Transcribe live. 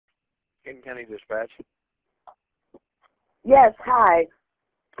King County Dispatch. Yes, hi.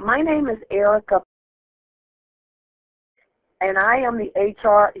 My name is Erica, and I am the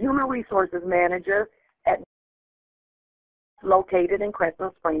HR Human Resources Manager located in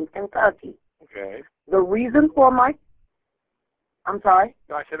Crescent Springs, Kentucky. Okay. The reason for my... I'm sorry?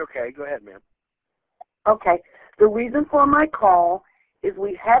 No, I said okay. Go ahead, ma'am. Okay. The reason for my call is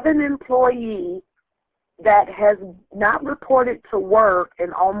we have an employee that has not reported to work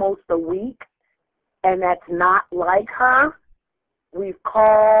in almost a week, and that's not like her. We've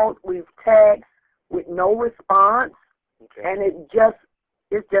called, we've texted with no response, and it's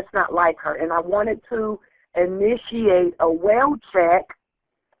just not like her. And I wanted to initiate a well check.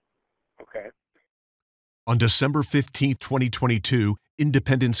 Okay. On December 15, 2022,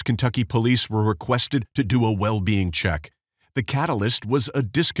 Independence, Kentucky police were requested to do a well-being check. The catalyst was a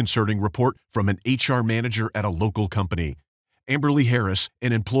disconcerting report from an HR manager at a local company. Amberly Harris,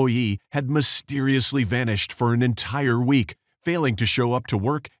 an employee, had mysteriously vanished for an entire week, failing to show up to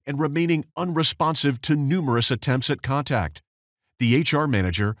work and remaining unresponsive to numerous attempts at contact. The HR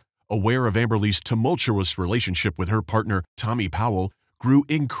manager, aware of Amberly's tumultuous relationship with her partner, Tommy Powell, grew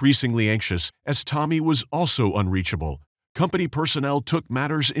increasingly anxious as Tommy was also unreachable. Company personnel took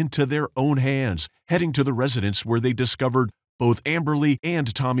matters into their own hands, heading to the residence where they discovered both Amberly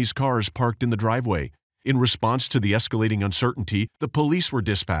and Tommy's cars parked in the driveway. In response to the escalating uncertainty, the police were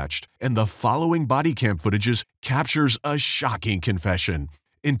dispatched, and the following body cam footages captures a shocking confession.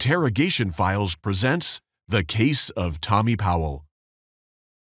 Interrogation Files presents The Case of Tommy Powell.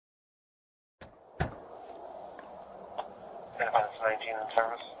 Independence 19 in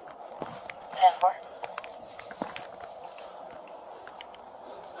service. 10-4.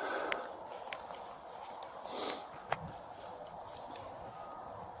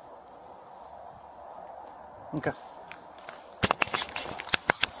 Okay.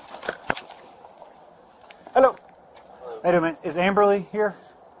 Hello. Wait a minute. Is Amberly here?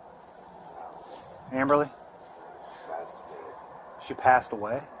 Amberly? She passed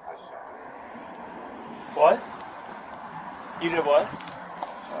away? What? You did what?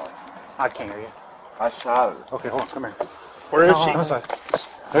 I can't hear you. I shot her. Okay, hold on. Come here. Where is No, she? on inside.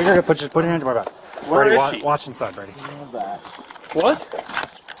 There you go. Just put your hands in my back. Where Brady, is she? Watch inside, Brady. What?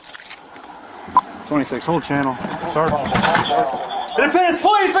 26. Hold channel. Start. Independence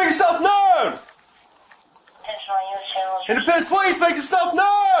Police, make yourself known! Independence Police, make yourself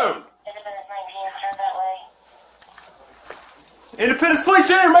known! Independence 19, turn that way. Independence Police,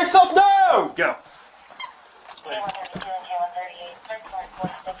 Junior, make yourself known! Go. K132 and K138, third floor,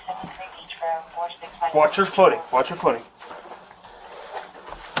 4673 Beach Road, 465. Watch your footing. Watch your footing.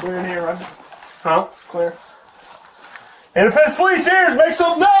 Clear in here, Roger. Huh? Clear. Independence Police, Junior, make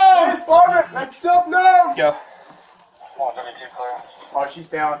yourself known! Police department, make yourself known! Go. 132 clear. Oh, she's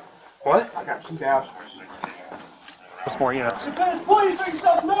down. What? I got she's down. What's more units? Independence Police, make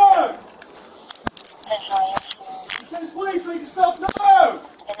yourself known! Attention all units. Independence Police, make yourself known!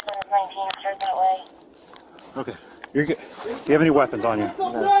 Independence 19, turn that way. Okay. You're good. Do you have any weapons on you? Make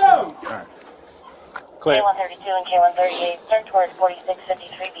yourself known! Alright. Clear. K132 and K138, third floor,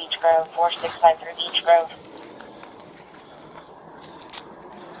 4653 Beach Grove, 4653 Beach Grove.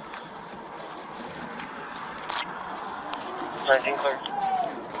 Clear.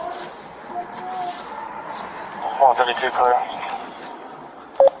 132 clear.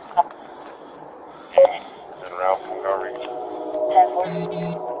 En route from Garvey. 10-4.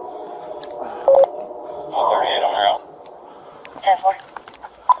 138 on route.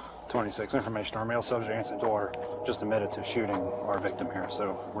 10-4. 26. Information. Our male subject and his daughter just admitted to shooting our victim here,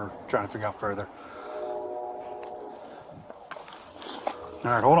 so we're trying to figure out further.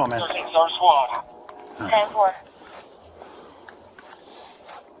 Alright, hold on, man. 13 Star Squad. 10-4.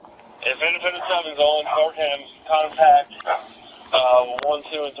 If Independence 7's on dark hams, contact 1,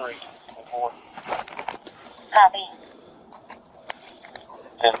 2, and 3. 4. Copy.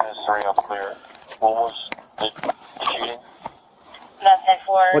 Independence 3 up clear. What was the shooting?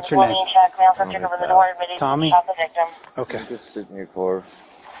 9-4. What's your name? Check. Male subject over the door, admitted Tommy? to shot the victim. Okay. Just sit in your car.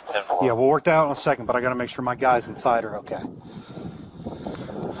 10-4. Yeah, we'll work that out in a second, but I gotta make sure my guys inside are okay.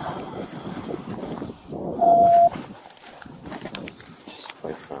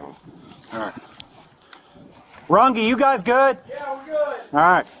 My phone. Alright. Rungi, you guys good? Yeah, we're good.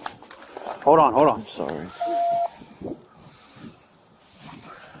 Alright. Hold on. I'm sorry.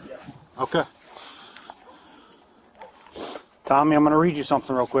 Okay. Tommy, I'm gonna read you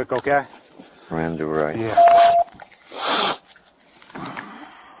something real quick, okay? Miranda right. Yeah.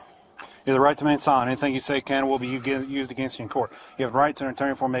 You have the right to remain silent. Anything you say can or will be used against you in court. You have the right to an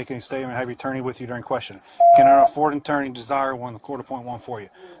attorney before making a statement and have your attorney with you during questioning. You cannot afford an attorney to desire one. The court appoint one for you.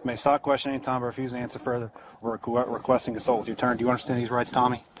 You may stop questioning any time by refusing to answer further or requesting consult with your attorney. Do you understand these rights,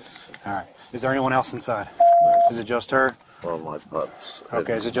 Tommy? All right. Is there anyone else inside? Is it just her? Well, my pups.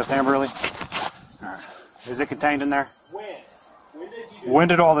 Okay. Is it just Amberly? All right. Is it contained in there? When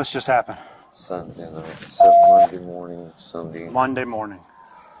did all this just happen? Sunday night. So Monday morning, Sunday. Monday morning.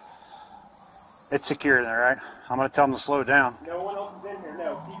 It's secure in there, right? I'm going to tell them to slow down. No one else is in here.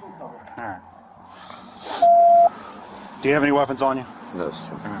 No, keep them coming. All right. Do you have any weapons on you? No,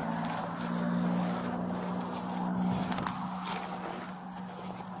 sir. All right.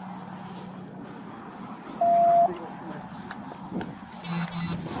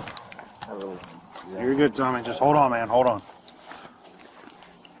 You're good, Tommy. Just hold on, man. Hold on.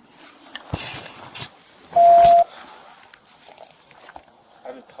 I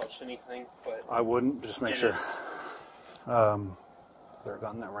haven't touched anything, but I wouldn't. Just make It sure. is. Is there a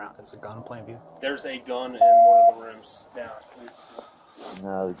gun that round? Is a gun in plain view? there's a gun in one of the rooms down.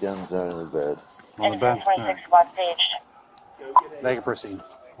 No, the guns are in the bed. On the bed? All right. squad staged. Go get a, They can proceed.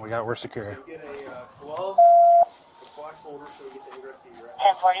 We're secure. go get a glove, a black folder, so we get the ingress egress.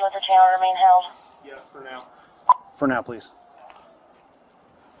 1040 with the channel remain held. Yes, for now. For now, please.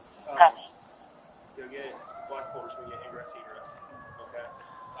 Copy. Go get black folder, so we get ingress egress. Okay.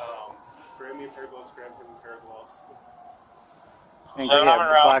 Grab me a pair of gloves. Grab him a pair of gloves. And So, yeah, I'm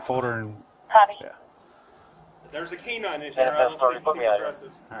around. black folder and Copy. yeah. There's a canine in Yeah, here. I don't sorry, think put he's me out here.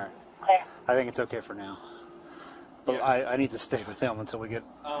 aggressive. All right. Clear. I think it's okay for now. But Yeah. I need to stay with them until we get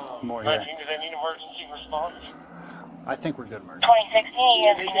more Alright, here. do they need emergency response? I think we're good, Merge. 2016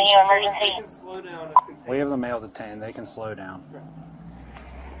 is They continuing can emergency. slow down if contained. We have the male detained. They can slow down.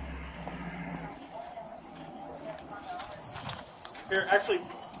 Here, actually,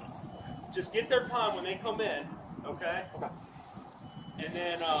 just get their time when they come in, okay? And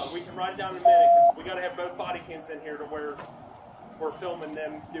then we can write it down in a minute because we got to have both body cams in here to where we're filming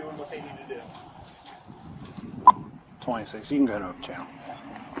them doing what they need to do. 26. You can go ahead and open the channel.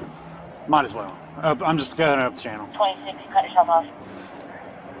 Might as well. I'm just going to open the channel. 26, cut yourself off.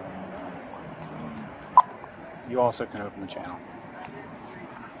 You also can open the channel.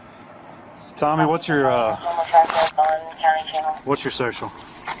 Tommy, what's your Normal traffic on county channel. what's your social?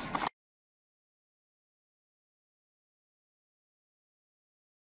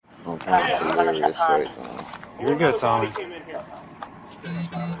 I'm trying to figure this right now. You're good, Tommy. Body cam in here.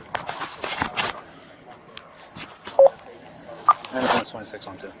 And it's 26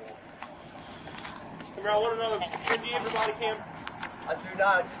 on 2. Come here, I want to know, can you have your body cam? I do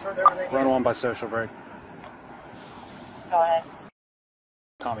not. I just turned everything Run one by social break. Go ahead.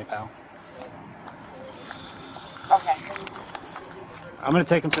 Tommy Powell. Okay. I'm going to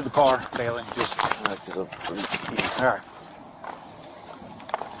take him to the car, Bailey. Just That's a pretty all right.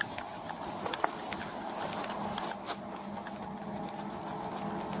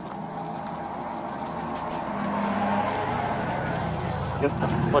 Yep.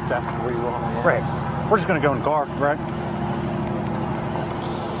 What's that? Where you want? Right. We're just going to go in the car, right?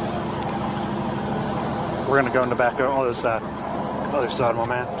 We're going to go in the back on the other side. Other side, my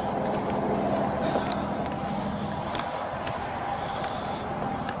man.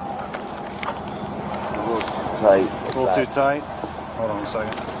 A little too tight. A little too tight. Hold on a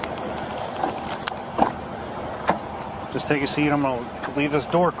second. Just take a seat. I'm going to leave this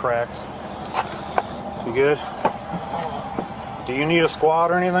door cracked. You good? Do you need a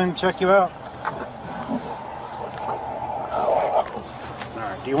squad or anything to check you out?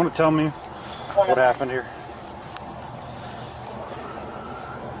 Alright, do you want to tell me what happened here?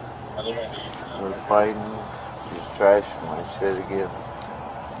 We're fighting. He's trashing my shit again.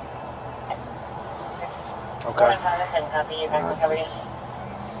 Okay. Copy. You back recovery.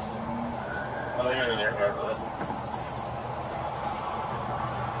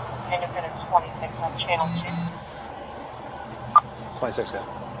 Independence 26 on channel 2. 26, yeah.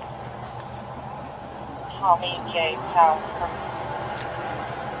 Tommy J. Powell.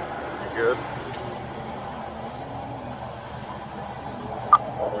 Good.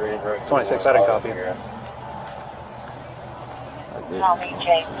 26, I didn't copy it. Tommy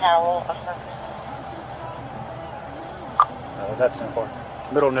J. Powell. That's in for.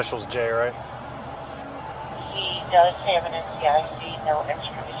 Middle initials J, right? He does have an NCIC, no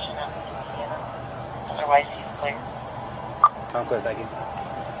extradition out of Indiana. Otherwise, he's clear. I'm clear, thank you.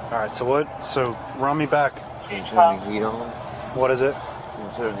 Alright, so what? So run me back. Can you turn the heat on? What is it? Can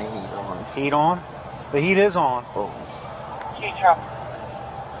you turn the heat on? Heat on? The heat is on. Oh, Q-Trump.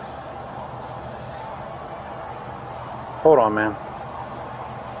 Hold on, man.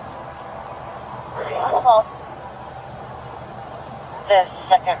 call. The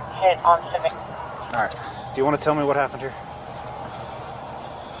second hit on Civic. Alright. Do you want to tell me what happened here?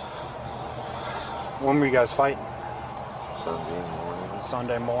 When were you guys fighting? Sunday morning.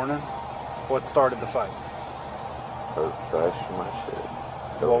 Sunday morning? What started the fight? Her trashing my shit.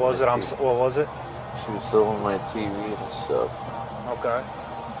 What was it? What was it? She was throwing my TV and stuff. Okay.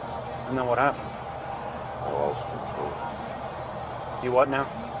 And then what happened? I lost control. You what now?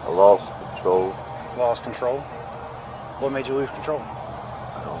 I lost control. Lost control? What made you lose control?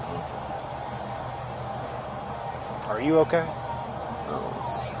 I don't know. Are you okay? No.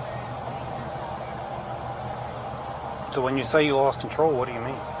 So when you say you lost control, what do you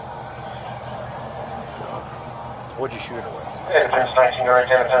mean? What'd you shoot her with? Independence 19, right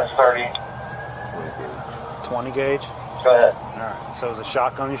there, Independence 30. 20 gauge? Go ahead. Alright, so it was a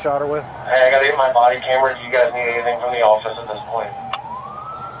shotgun you shot her with? Hey, I gotta get my body camera. Do you guys need anything from the office at this point?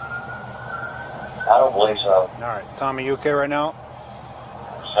 I don't believe so. Alright, Tommy, you okay right now?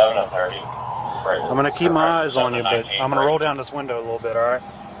 7 and 30. I'm gonna keep my eyes on you, but I'm gonna roll down this window a little bit, alright?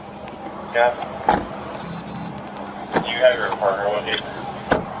 Yeah. Do you have your partner with you?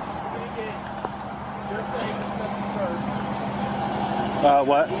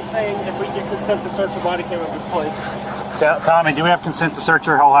 What? He's saying if we get consent to search the body cam of this place. Tommy, do we have consent to search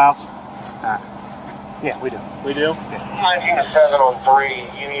your whole house? Yeah, we do. We do? 19 to 7 on 3.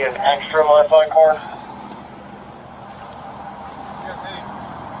 You need an extra modified card?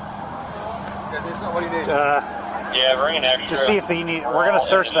 What do you need? Yeah, bring an extra. Just see if you need. We're gonna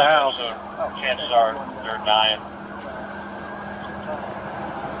search the house. So chances are they're dying.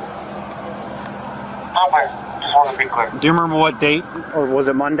 Okay, just want to be clear. Do you remember what date, or was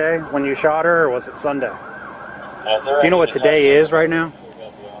it Monday when you shot her, or was it Sunday? Do you know what today is right now?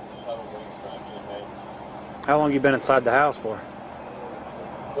 How long you been inside the house for?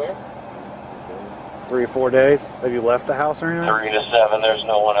 Where? 3 or 4 days? Have you left the house or anything? 3 to 7. There's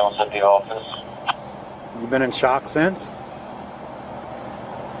no one else at the office. You been in shock since?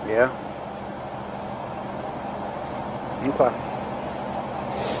 Yeah. Okay.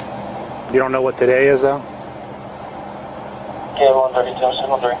 You don't know what today is, though? Yeah, 132,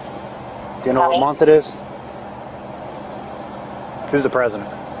 signal 3. Do you know what month it is? Who's the president?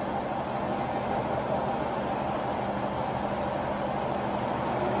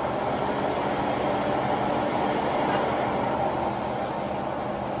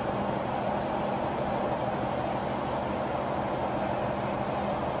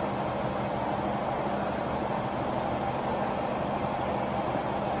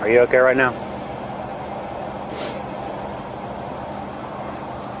 Are you okay right now?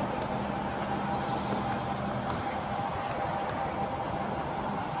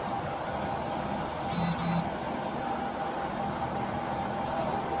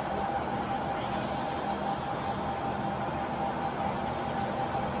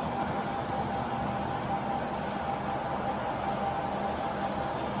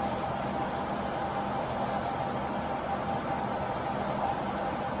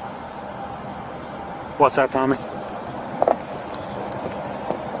 What's that, Tommy?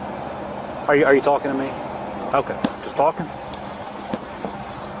 Are you talking to me? Okay, just talking.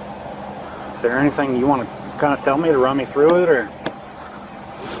 Is there anything you want to kind of tell me to run me through it, or?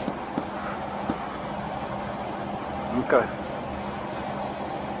 Okay.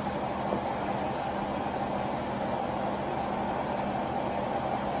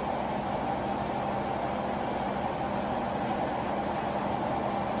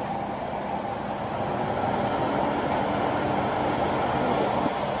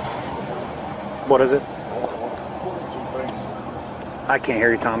 What is it? I can't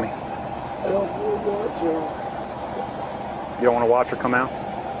hear you, Tommy. You don't want to watch her come out?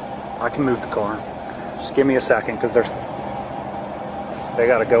 I can move the car. Just give me a second, because they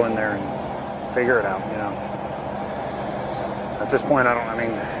got to go in there and figure it out, you know. At this point, I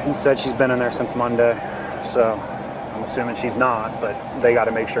mean, he said she's been in there since Monday, so I'm assuming she's not, but they got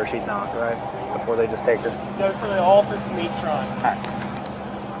to make sure she's not, right? Before they just take her. Go to the office and meet Tron.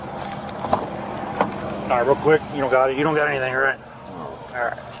 All right, real quick. You don't got it. You don't got anything, right? All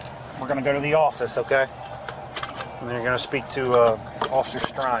right. We're gonna go to the office, okay? And then you're gonna speak to Officer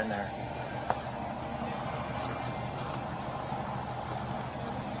Strine there.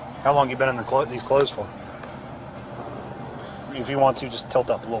 How long you been in these clothes for? If you want to, just tilt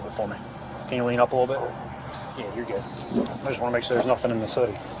up a little bit for me. Can you lean up a little bit? Yeah, you're good. I just want to make sure there's nothing in this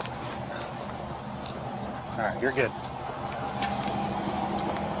hoodie. All right, you're good.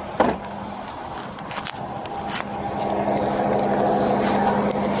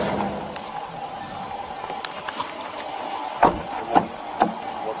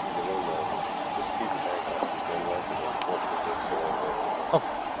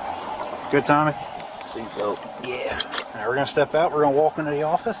 Good, Tommy? Seatbelt. Yeah. All right, we're going to step out. We're going to walk into the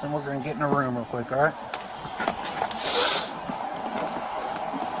office, and we're going to get in a room real quick, all right?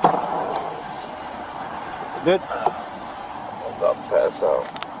 Good? I'm about to pass out.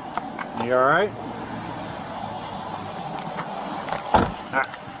 You all right? All right,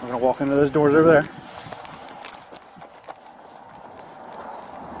 we're going to walk into those doors over there.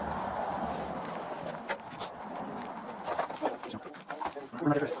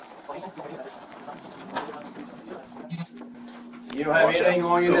 You don't have anything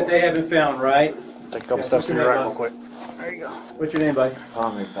on you that they haven't found, right? Take a couple steps to your right real quick. There you go. What's your name, buddy?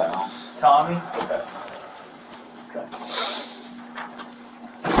 Tommy Powell. Tommy? Okay. Okay.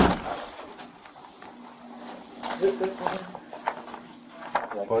 Is this good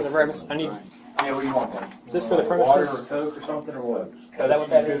for the premise? I need. Yeah, what do you want, buddy? Is this for the premises? Water or Coke or something, or what? Is that what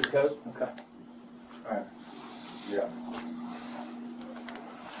that is? Coke? Okay. Alright. Yeah.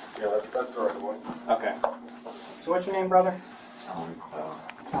 Yeah, that's the right one. Okay. So what's your name, brother? Tommy Powell.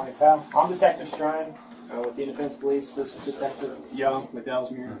 Tommy Powell. I'm Detective Strine with the Independence Police. This is Detective Young with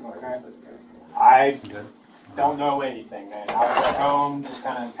Ellesmere. Okay. I don't know anything, man. I was at home, just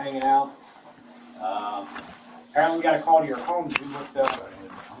kind of hanging out. Apparently, we got a call to your home, dude.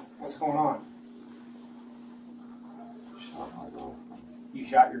 What's going on? You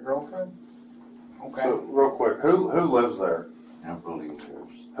shot your girlfriend? Okay. So, real quick, who lives there?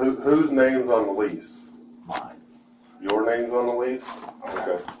 Whose name's on the lease? Mine. Your name's on the lease?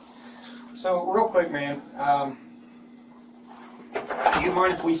 Okay. So, real quick, man. Do you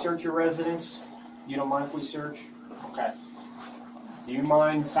mind if we search your residence? You don't mind if we search? Okay. Do you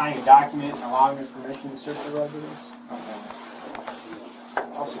mind signing a document allowing us permission to search your residence?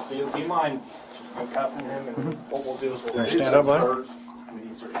 Okay. Also, do you mind uncuffing him? And what we'll do is we'll Stand up, buddy.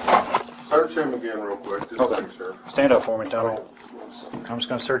 Search him again real quick, just to make sure. Stand up for me, Tommy. I'm just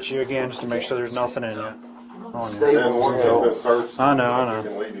going to search you again just to make sure there's nothing in you. On you. And once he's been searched, I know. you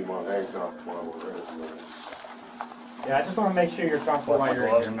can leave him on handcuffs while we're ready. Yeah, I just want to make sure you're comfortable while you're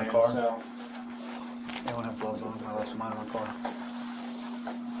gloves in in the man, car. so. I don't have gloves on. I left mine in my car.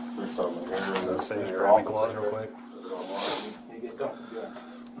 There's something here in Let's this. say just grab my gloves real quick.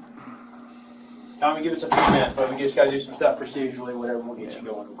 Tommy, give us a few minutes, but we just got to do some stuff procedurally, whatever, we'll get you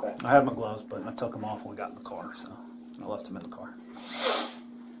going, okay? I had my gloves, but I took them off when we got in the car, so I left them in the car.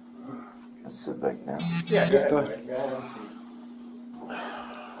 Let's sit back down. Yeah, Go ahead. Go ahead.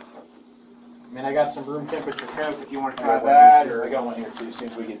 I mean, I got some room temperature Coke if you want to try that, or I got one here too. As soon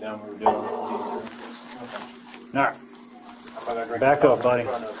as we get done, we're doing. All right. Back up, buddy.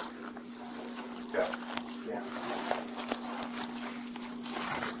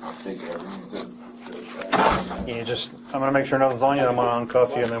 Yeah, I'm going to make sure nothing's on you, I'm going to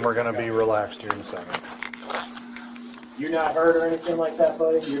uncuff you, and then we're going to be relaxed here in a second. You're not hurt or anything like that,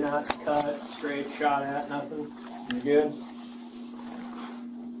 buddy? You're not cut, straight, shot at, nothing? You're good?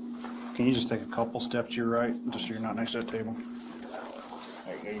 Can you just take a couple steps to your right, just so you're not next to that table?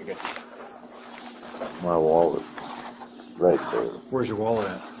 There you go, you're good. My wallet. Right there. Where's your wallet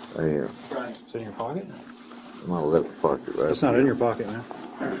at? Right here. Right. Is it in your pocket? My left pocket, right? It's not in your pocket, man.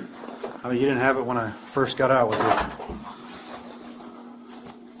 I mean, you didn't have it when I first got out with you. I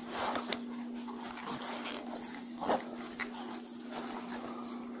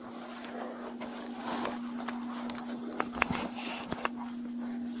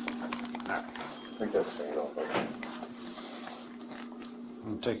think that's hanging off. I'm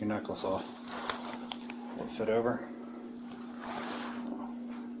going to take your necklace off. Will it fit over?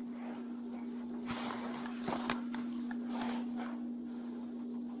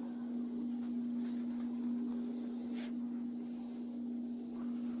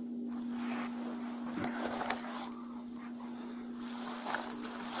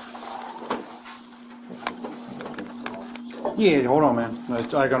 Yeah, hold on, man.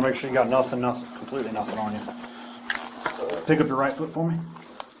 I gotta make sure you got nothing, completely nothing on you. Pick up your right foot for me.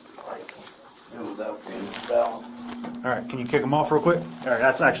 All right, can you kick them off real quick? All right,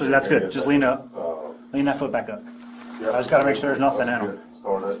 that's good. Just lean up. Lean that foot back up. I just gotta make sure there's nothing in them.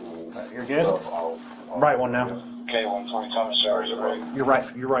 Start it. Right, you're good. Right one now. Okay, 120 Thomas, sorry, is it right? Your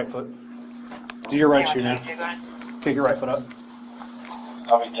right foot. Do your right shoe now. Kick your right foot up.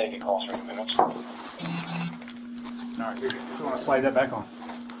 I'll be taking calls for a minute. All right, you're good. Just want to slide that back on.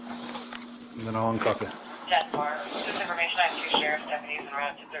 And then I'll uncuff you. 10-4. This information, I have 2 sheriff's deputies en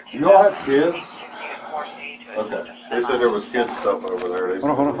route to 13. You all have kids? 4C to Okay. They said there was kids stuff over there. They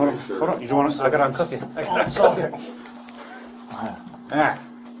Hold on. Hold on. You don't want to? I gotta uncuff you. Ah.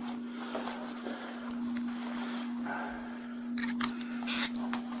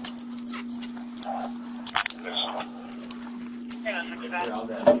 Hey, that's not too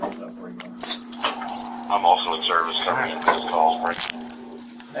bad. I'm also in service covering these calls.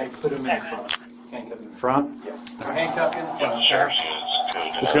 Hey, put him in front. Handcuff him. Front? Yeah. So handcuff in front. The sheriff's unit's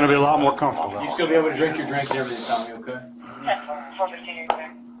good. It's going to be a lot more comfortable, though. You still be able to drink your drink and everything, Tommy, okay? 415,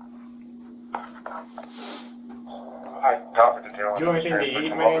 sir. Hi, Dr. Detail. You want anything to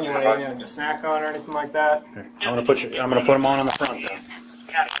eat, man? You want anything to snack on or anything like that? Here, I'm going to put them on the front, then.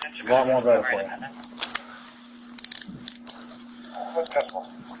 It's a lot more better for you.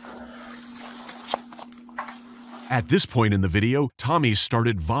 At this point in the video, Tommy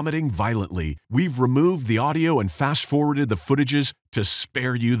started vomiting violently. We've removed the audio and fast-forwarded the footages to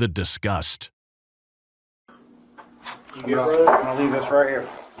spare you the disgust. I'm going to leave this right here.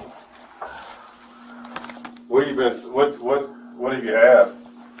 What have you had?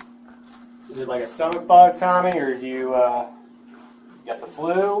 Is it like a stomach bug, Tommy, or do you got the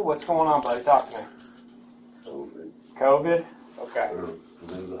flu? What's going on, buddy? Talk to me. COVID? Okay.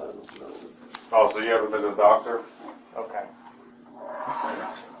 Oh, so you haven't been to the doctor? Okay.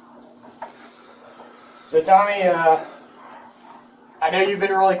 So, Tommy, I know you've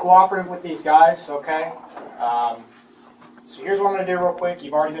been really cooperative with these guys, okay? So here's what I'm going to do real quick.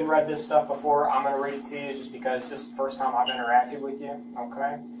 You've already read this stuff before. I'm going to read it to you just because this is the first time I've interacted with you,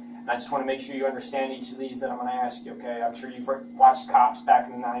 okay? And I just want to make sure you understand each of these that I'm going to ask you, okay? I'm sure you've watched cops back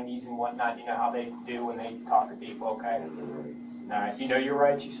in the 90s and whatnot. You know how they do when they talk to people, okay? All right. You know your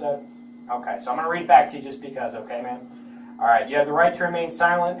rights, you said? Okay, so I'm going to read it back to you just because, okay, man? All right, you have the right to remain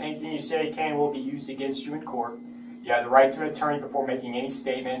silent. Anything you say can will be used against you in court. You have the right to an attorney before making any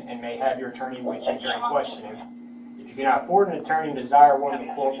statement and may have your attorney with you during questioning. If you cannot afford an attorney and desire one,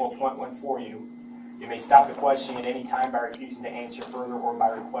 the court will appoint one for you. You may stop the questioning at any time by refusing to answer further or by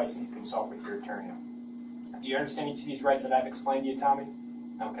requesting to consult with your attorney. Do you understand each of these rights that I've explained to you, Tommy?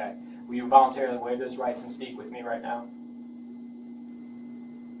 Okay. Will you voluntarily waive those rights and speak with me right now?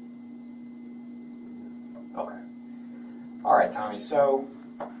 Okay. All right, Tommy. So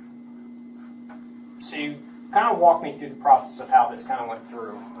you kind of walk me through the process of how this kind of went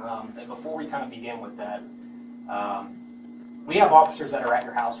through. And before we kind of begin with that, we have officers that are at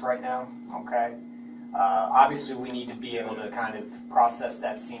your house right now, okay? Obviously, we need to be able to kind of process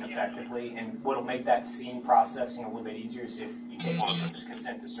that scene effectively, and what'll make that scene processing a little bit easier is if you take a look at this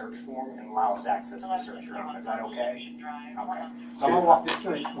consent to search form and allow us access to search your home. Is that okay? Okay. So I'm going to walk this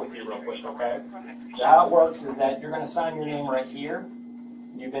through with you real quick, okay? So how it works is that you're going to sign your name right here.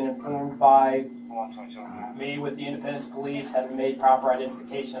 You've been informed by me with the Independence Police, having made proper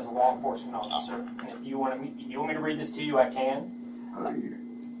identification as a law enforcement officer. And if you want me to read this to you, I can.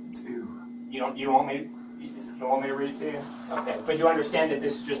 You want me to read it to you? Okay. But you understand that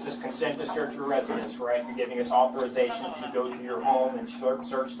this is just a consent to search your residence, right? You're giving us authorization to go to your home and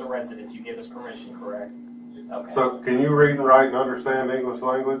search the residence. You give us permission, correct? Okay. So can you read and write and understand English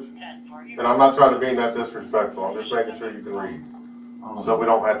language? And I'm not trying to be that disrespectful. I'm just making sure you can read. So we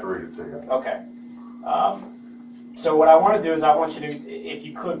don't have to read it to you. Okay. So what I want to do is I want you to, if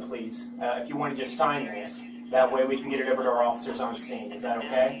you could please, if you want to just sign this, that way we can get it over to our officers on scene. Is that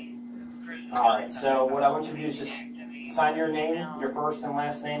okay? All right. So what I want you to do is just sign your name, your first and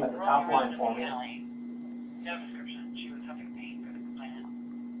last name at the top line for me.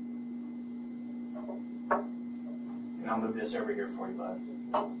 And I'll move this over here for you, bud.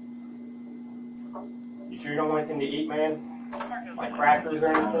 You sure you don't want anything to eat, man? Like crackers or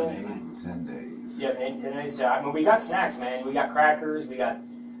anything? 10 days. Yeah, 10 days. So, I mean, we got snacks, man. We got crackers, we got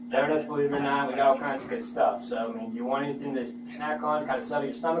donuts, believe it or not. We got all kinds of good stuff. So, I mean, you want anything to snack on, kind of settle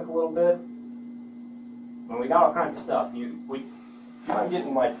your stomach a little bit? Well, we got all kinds of stuff. You mind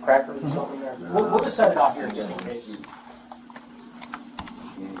getting, like, crackers or something there? We'll just set it off here just in case.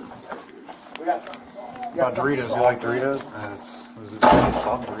 We got some. Doritos, you like Doritos?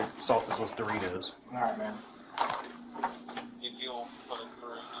 Salt is what's Doritos. All right, man.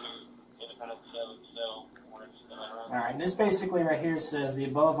 All right, this basically right here says the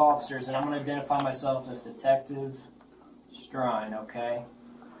above officers, and I'm going to identify myself as Detective Strine, okay?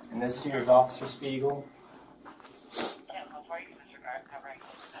 And this here is Officer Spiegel.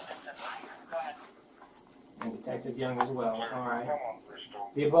 And Detective Young as well, all right.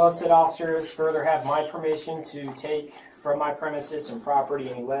 The above said officers further have my permission to take from my premises and property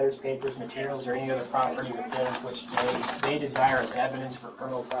any letters, papers, materials, or any other property within which they desire as evidence for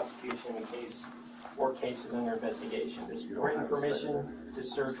criminal prosecution in case or cases under investigation. This written permission to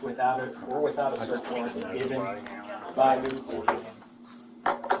search without a search warrant is given by me to you.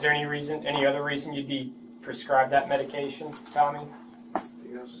 Is there any other reason you'd be prescribed that medication, Tommy?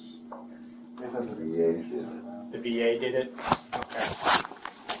 Yes. The VA did it? Okay.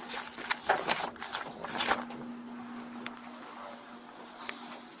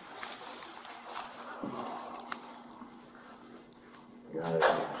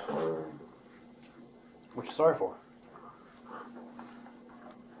 What you sorry for?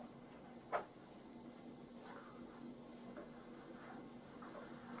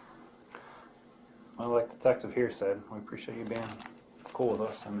 Well, like Detective here said, we appreciate you being cool with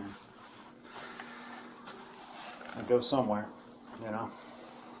us. I mean, it goes somewhere, you know.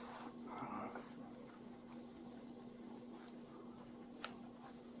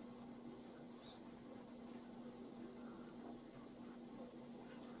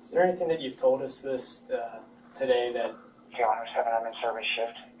 Is there anything that you've told us this today that, Yeah, 107, I'm in service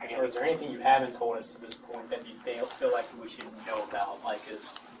shift. or is there anything you haven't told us at this point that you feel like we should know about? Like,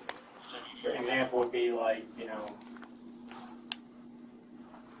 for example, would be like,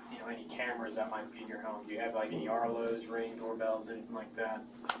 any cameras that might be in your home. Do you have like any Arlos, Ring, doorbells, anything like that?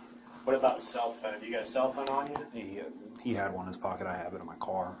 What about a cell phone? Do you got a cell phone on you? He had one in his pocket. I have it in my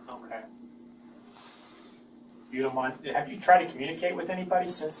car. Okay. You don't mind? Have you tried to communicate with anybody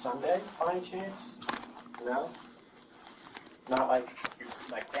since Sunday, by any chance? No. Not like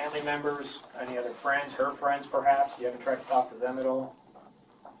family members, any other friends, her friends perhaps? You haven't tried to talk to them at all?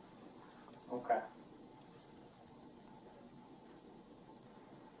 Okay.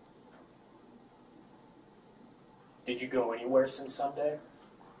 Did you go anywhere since Sunday?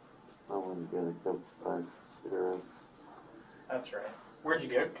 I went to get a couple packs of cigarettes. That's right. Where'd you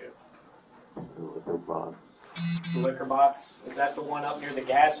go to? The liquor box. The liquor box? Is that the one up near the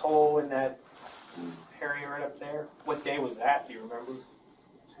gas hole in that area right up there? What day was that? Do you remember?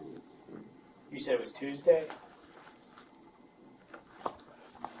 You said it was Tuesday?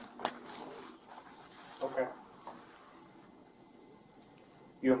 Okay.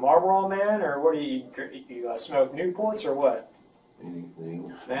 You a Marlboro man, or what do you smoke Newports, or what?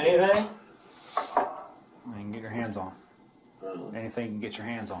 Anything. Anything? You can get your hands on. Anything you can get your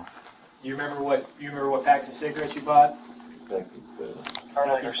hands on. You remember what packs of cigarettes you bought? Kentucky's best.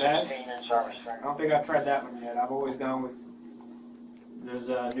 Kentucky's best? 16 in service, sir. I don't think I've tried that one yet. I've always gone with those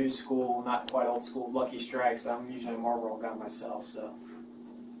new school, not quite old school, Lucky Strikes, but I'm usually a Marlboro guy myself, so.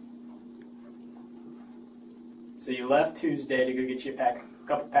 So you left Tuesday to go get you a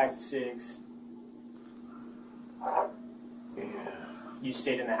couple packs of cigs. Yeah. You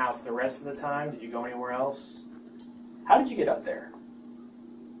stayed in the house the rest of the time? Did you go anywhere else? How did you get up there?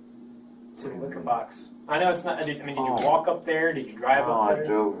 To the liquor box. I know it's not, did you walk up there? Did you drive up there? I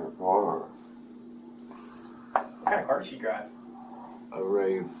drove her car. What kind of car did she drive? A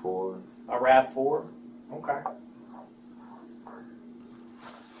RAV4. A RAV4? Okay.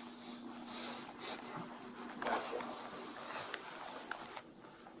 Gotcha.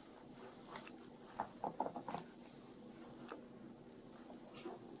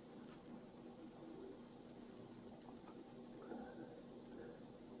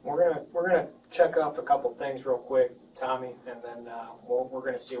 We're gonna check off a couple things real quick, Tommy, and then we're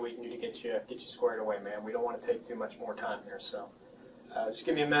gonna see what we can do to get you squared away, man. We don't want to take too much more time here, so just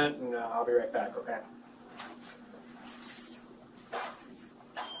give me a minute, and I'll be right back. Okay.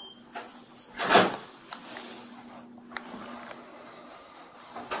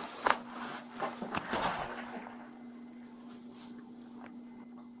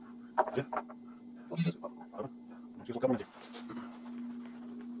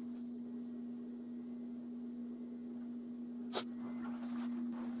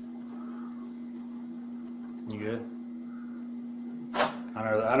 You good?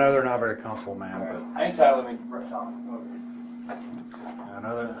 I know they're not very comfortable, man. But I ain't telling me right on. I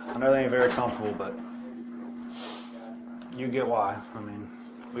know they ain't very comfortable, but you get why. I mean,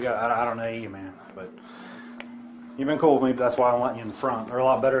 I don't know you, man, but you've been cool with me. But that's why I'm letting you in the front. They're a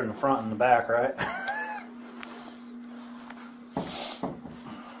lot better in the front than the back, right?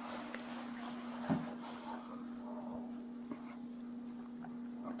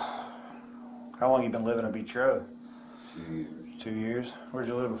 How long you been living in Beach Road? 2 years. 2 years. Where'd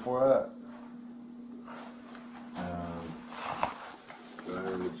you live before that? Dry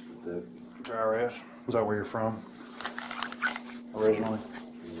Ridge, Kentucky. Dry Ridge. Is that where you're from? Originally?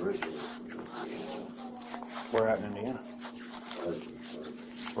 Originally. Where at in Indiana?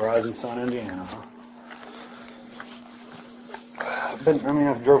 Rising Sun, Indiana, huh?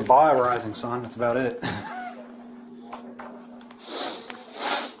 I've drove by Rising Sun. That's about it.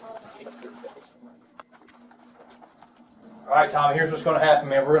 All right, Tommy, here's what's going to happen,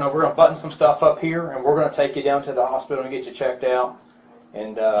 man. We're gonna button some stuff up here, and we're going to take you down to the hospital and get you checked out,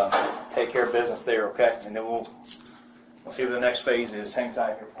 and take care of business there, okay? And then we'll see what the next phase is. Hang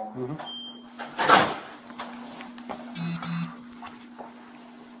tight here for me.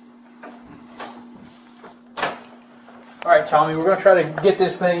 All right, Tommy, we're going to try to get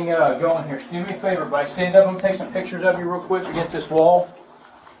this thing going here. Do me a favor, buddy. Stand up and take some pictures of you real quick against this wall.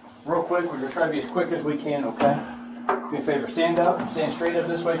 real quick, we're going to try to be as quick as we can, okay? Do me a favor, stand up, stand straight up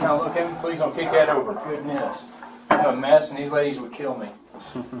this way, kind of look at me. Please don't kick that over. Goodness. I have a mess, and these ladies would kill me.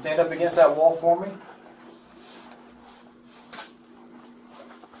 Stand up against that wall for me.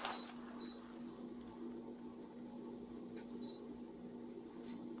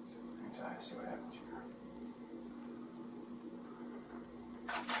 See what happens here.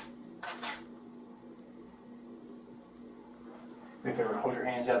 Do me a favor, hold your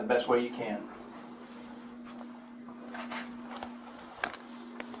hands out the best way you can.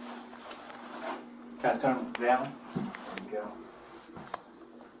 Kind of turn them down. There you go.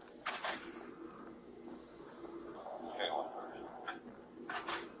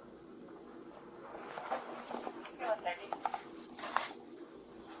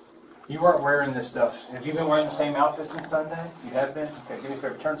 You weren't wearing this stuff. Have you been wearing the same outfit since Sunday? You have been? Okay, give me a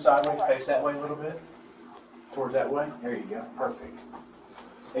favor. Turn sideways, face that way a little bit. Towards that way. There you go. Perfect.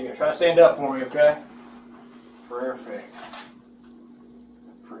 There you go. Try to stand up for me, okay? Perfect.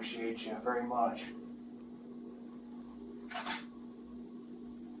 Appreciate you very much.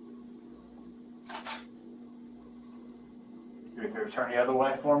 Give me a favor. Turn the other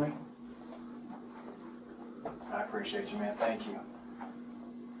way for me. I appreciate you, man. Thank you.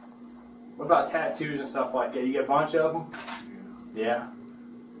 What about tattoos and stuff like that? You get a bunch of them? Yeah.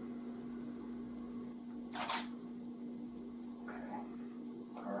 Okay.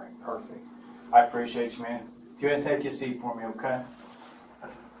 All right, perfect. I appreciate you, man. Go ahead and take your seat for me, okay?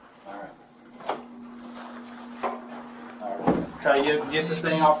 All right. All right. Try to get this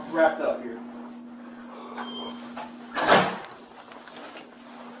thing all wrapped up here.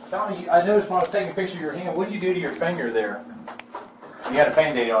 Tell me, I noticed when I was taking a picture of your hand, what'd you do to your finger there? You had a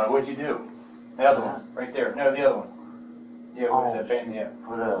Band-Aid on it. What'd you do? The other one, right there. No, the other one. Yeah, what was that Band-Aid? Yeah.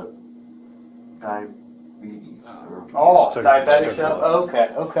 Put a diabetes. Oh, diabetic stuff? Okay.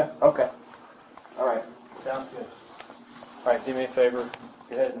 All right. Sounds good. All right, do me a favor.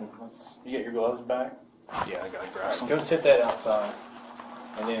 Go ahead and you get your gloves back? Yeah, I got to grab some. Go sit that outside.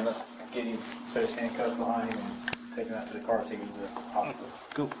 And then let's get him, put his handcuffs behind him and take him out to the car, take him to the hospital.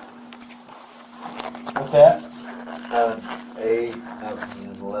 Cool. What's that? 8,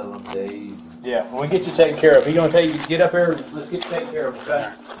 11 days. Yeah, when we get you taken care of, he's going to take you, get up here, let's get you taken care of,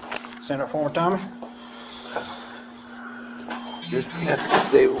 okay? Stand up for me, Tommy. Just have to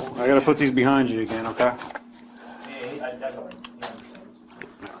say I got to put these behind you again, okay? Yeah, I definitely understand.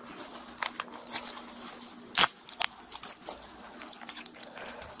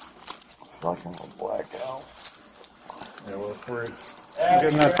 like I'm a blackout. Yeah, well, we're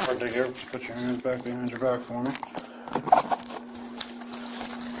good enough for it here. Just put your hands back behind your back for me.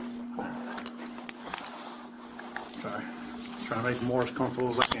 Sorry. Trying to make them more as comfortable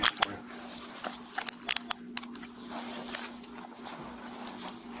as I can for you.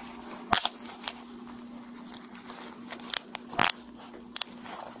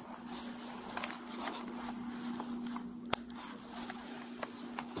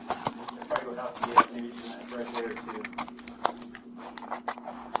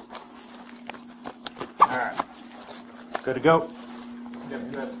 Alright. Good to go? Yep,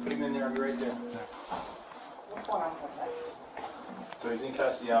 you have to put him in there and right there. So he's in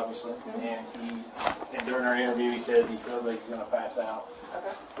custody, obviously, and during our interview, he says he feels like he's going to pass out.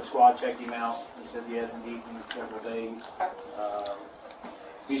 Okay. The squad checked him out. He says he hasn't eaten in several days.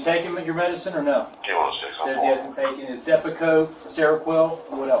 You taking your medicine or no? Says he hasn't taken his Depakote, Seroquel,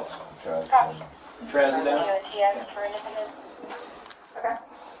 what else? Trazodone. Okay.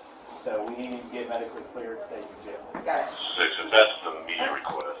 So we need to get medically cleared to take him to jail. Got it. 6, if that's the media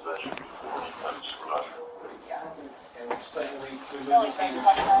request, that should be 4. That's what And we're just saying we move these things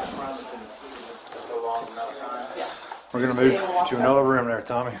around us in so long amount of time. Yeah. We're going to move to another room there,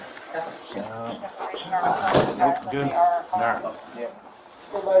 Tommy. Nope, good. Alright. Yeah.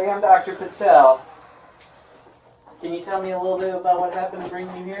 Hey buddy, I'm Dr. Patel. Can you tell me a little bit about what happened to bring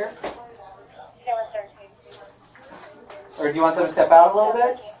you here? Or do you want them to step out a little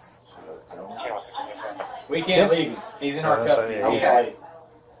bit? We can't leave him. He's in our custody. Yeah, He's okay. safe.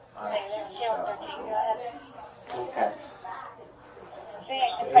 Okay.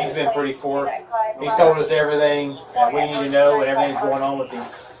 He's been pretty forth. He's told us everything that we need to know and everything's going on with him.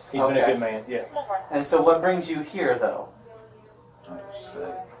 He's been a good man. Yeah. And so what brings you here though?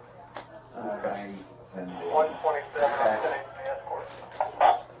 Okay. 10 days.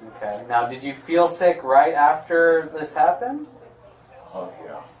 Okay. Now, did you feel sick right after this happened? Oh,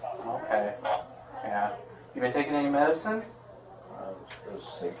 yeah. Okay. Yeah. You been taking any medicine? I was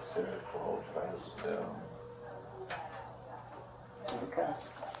 6 or 12 fast down. Okay.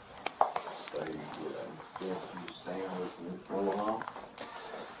 So you staying with me for a while?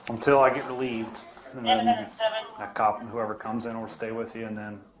 until I get relieved. And then that cop, whoever comes in, will stay with you, and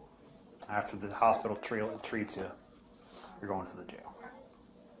then after the hospital treats you, you're going to the jail.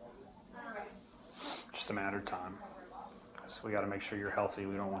 Just a matter of time. So we got to make sure you're healthy.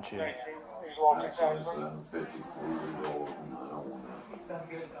 We don't want you. I'm 54 years old and I don't want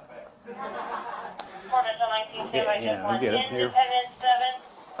Yeah, we get it. You're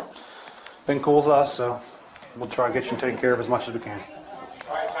been cool with us, so we'll try to get you taken care of as much as we can.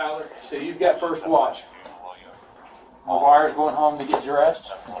 All right, Tyler. So you've got first watch. McGuire's going home to get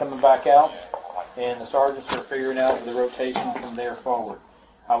dressed and coming back out, and the sergeants are figuring out the rotation from there forward.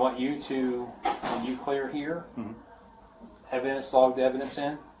 I want you to, when you clear here, evidence, log the evidence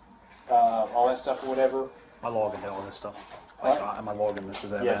in, all that stuff or whatever. I log in all this stuff. What? Am I logging this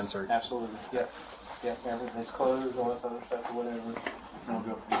as evidence? Yes, or? absolutely. Yep. Yep, everything's closed, all this other stuff or whatever. And we'll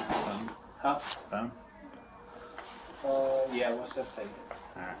go from there. Huh? Phone? Yeah, let's just take it.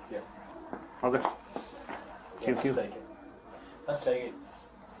 All right. Yep. Okay. Yeah, let's take it. Let's take it.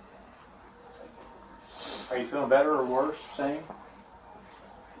 Are you feeling better or worse? Same?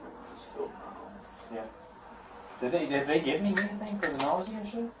 Yeah. Did they give me anything for the nausea and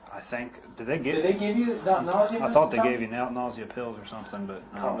shit? I think. Did they give you nausea? I thought they gave you nausea pills or something, but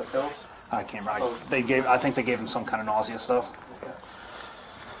no. The pills? I can't remember. I think they gave him some kind of nausea stuff. Okay.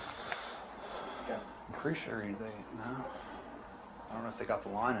 Okay. I'm pretty sure no. I don't know if they got the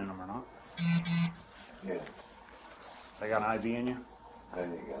line in them or not. Yeah. They got an IV in you? I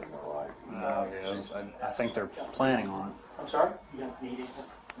ain't got no life. I think they're planning on it. I'm sorry? You don't need anything?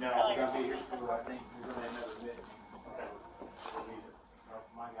 No, we're going to be here for, I think, we're going to have another bit.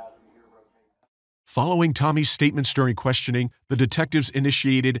 My guys will be here rotating. Following Tommy's statements during questioning, the detectives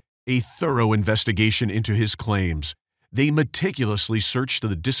initiated a thorough investigation into his claims. They meticulously searched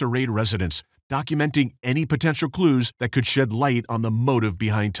the disarrayed residence, documenting any potential clues that could shed light on the motive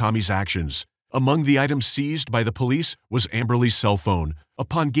behind Tommy's actions. Among the items seized by the police was Amberly's cell phone.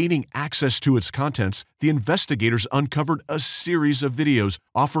 Upon gaining access to its contents, the investigators uncovered a series of videos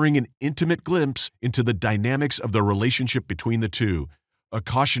offering an intimate glimpse into the dynamics of the relationship between the two. A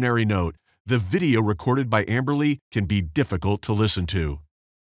cautionary note: the video recorded by Amberly can be difficult to listen to.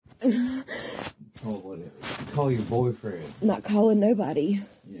 Call your boyfriend. Not calling nobody.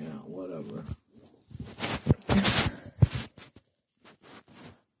 Yeah, whatever.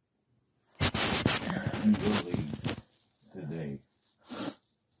 You will leave today.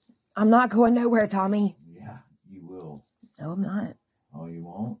 I'm not going nowhere, Tommy. Yeah, you will. No, I'm not. Oh, you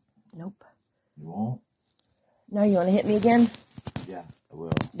won't? Nope. You won't? No, you want to hit me again? Yeah, I will.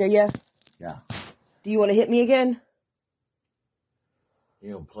 Do you? Yeah. Do you want to hit me again?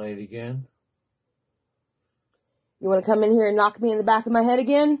 You gonna play it again? You want to come in here and knock me in the back of my head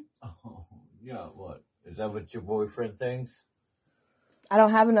again? Oh, yeah, what? Is that what your boyfriend thinks? I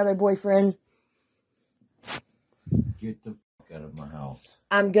don't have another boyfriend. Get the fuck out of my house.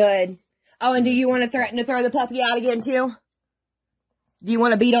 I'm good. Oh, and do you want to threaten to throw the puppy out again, too? Do you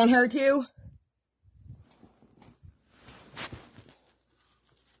want to beat on her, too?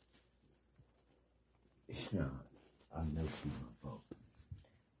 Yeah, I've never seen my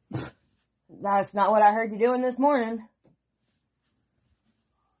phone. That's not what I heard you doing this morning.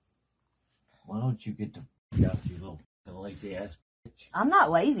 Why don't you get the fuck out, you little lazy ass bitch? I'm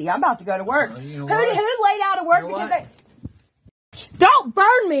not lazy. I'm about to go to work. You know Who laid out of work You know because they... Don't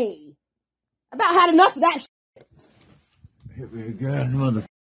burn me! I about had enough of that shit. Hit me again, mother.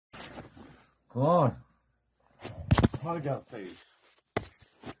 Come on. Hug that face.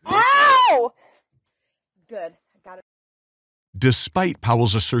 Ow! Good. I got it. Despite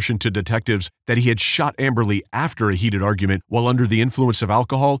Powell's assertion to detectives that he had shot Amberly after a heated argument while under the influence of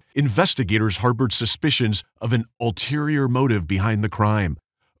alcohol, investigators harbored suspicions of an ulterior motive behind the crime.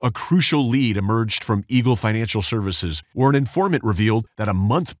 A crucial lead emerged from Eagle Financial Services, where an informant revealed that a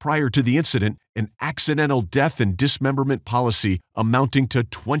month prior to the incident, an accidental death and dismemberment policy amounting to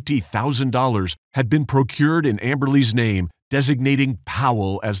 $20,000 had been procured in Amberly's name, designating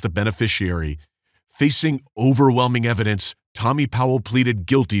Powell as the beneficiary. Facing overwhelming evidence, Tommy Powell pleaded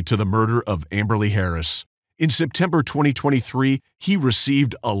guilty to the murder of Amberly Harris. In September 2023, he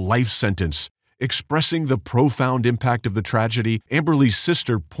received a life sentence. Expressing the profound impact of the tragedy, Amberly's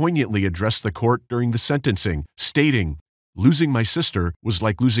sister poignantly addressed the court during the sentencing, stating, "Losing my sister was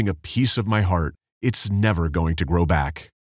like losing a piece of my heart. It's never going to grow back."